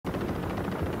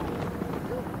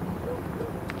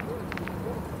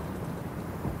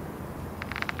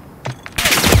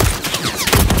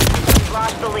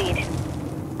the lead.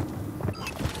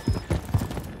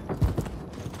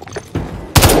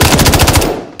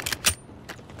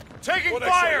 Taking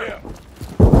fire!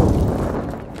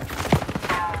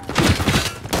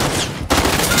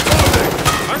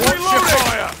 I'm reloading!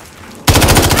 Fire!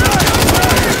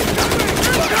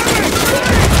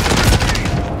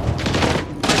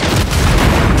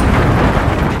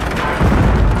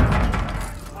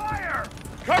 Fire!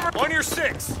 Cover! On your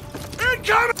 6!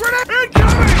 Incoming! Grenade!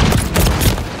 Incoming!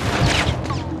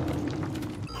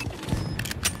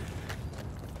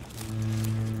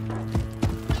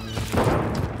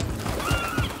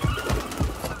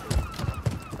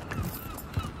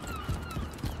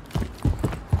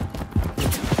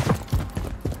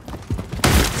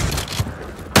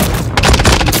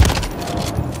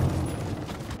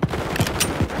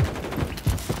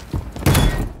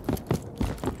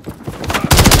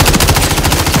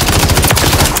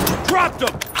 Dropped him!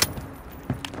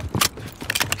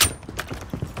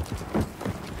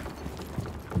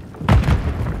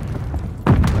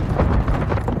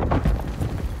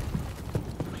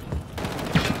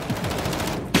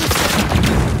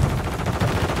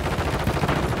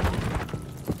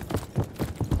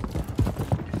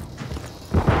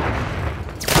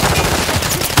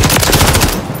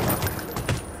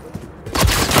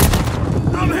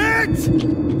 I'm hit!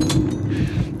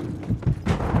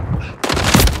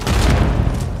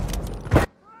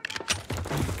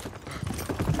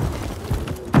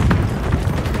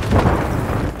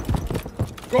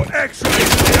 Got X-rays in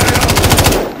the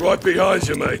AO! Right behind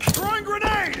you, mate. Throwing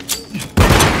grenade!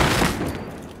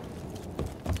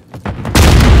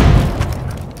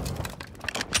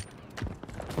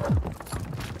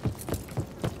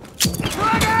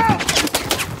 Frag out!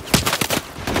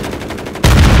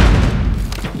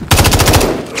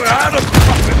 How the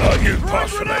fuck are you pass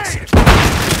from exit?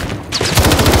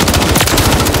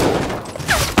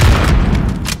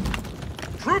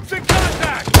 Troops in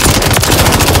contact!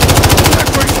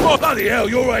 Oh, bloody hell,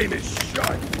 your aim is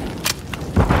shite.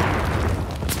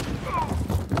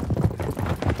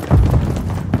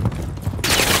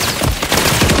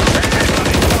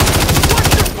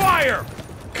 Watch your fire!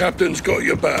 Captain's got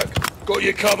your back. Got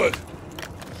you covered.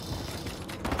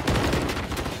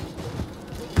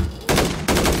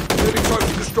 Enemy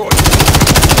trophy destroyed.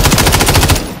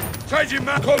 Changing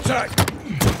map. Contact.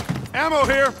 Ammo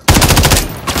here.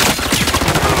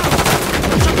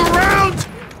 Took a round!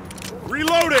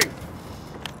 Reloading!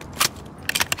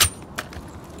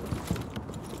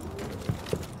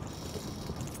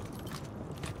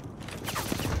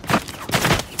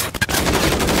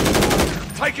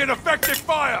 Taking effective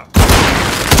fire!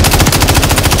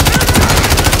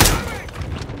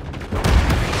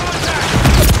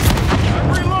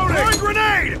 I'm reloading! Throwing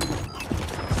grenade!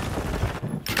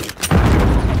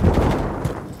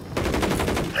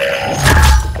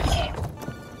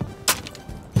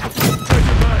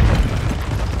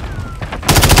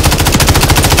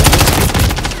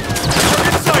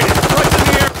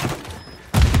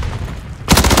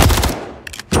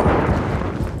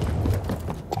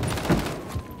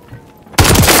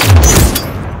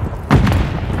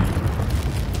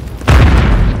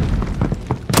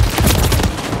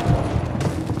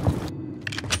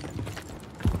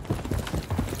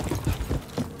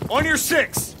 On your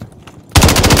 6!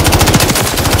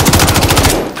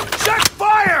 Check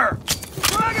fire!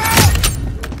 Frag out!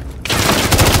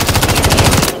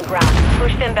 Ground.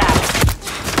 Push them back.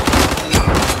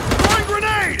 Throwing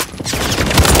grenade!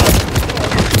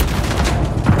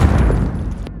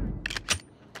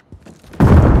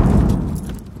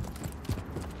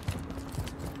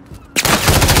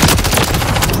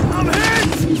 I'm hit!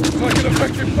 Taking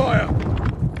effective fire!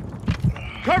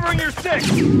 Covering your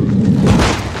 6!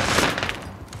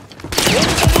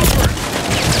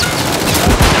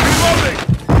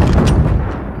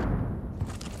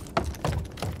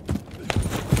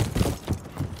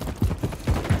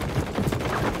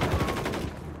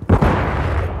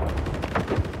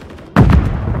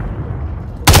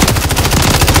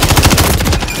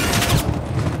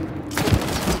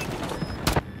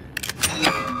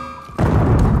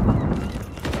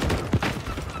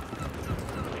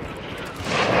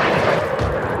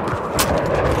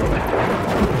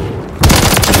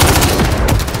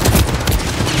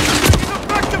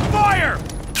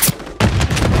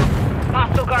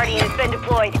 Guardian has been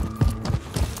deployed.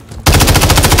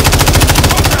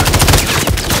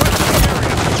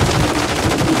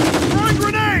 Throwing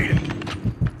grenade!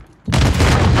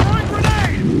 Throwing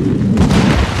grenade!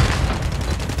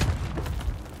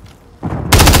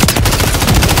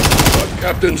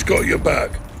 Captain's got your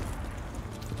back.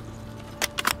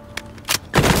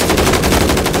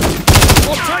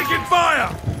 I'm taking fire!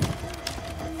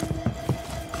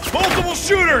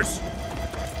 shooters!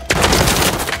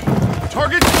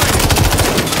 Target sighted!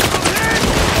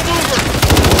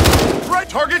 Mover! Right,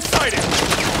 target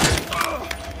sighted!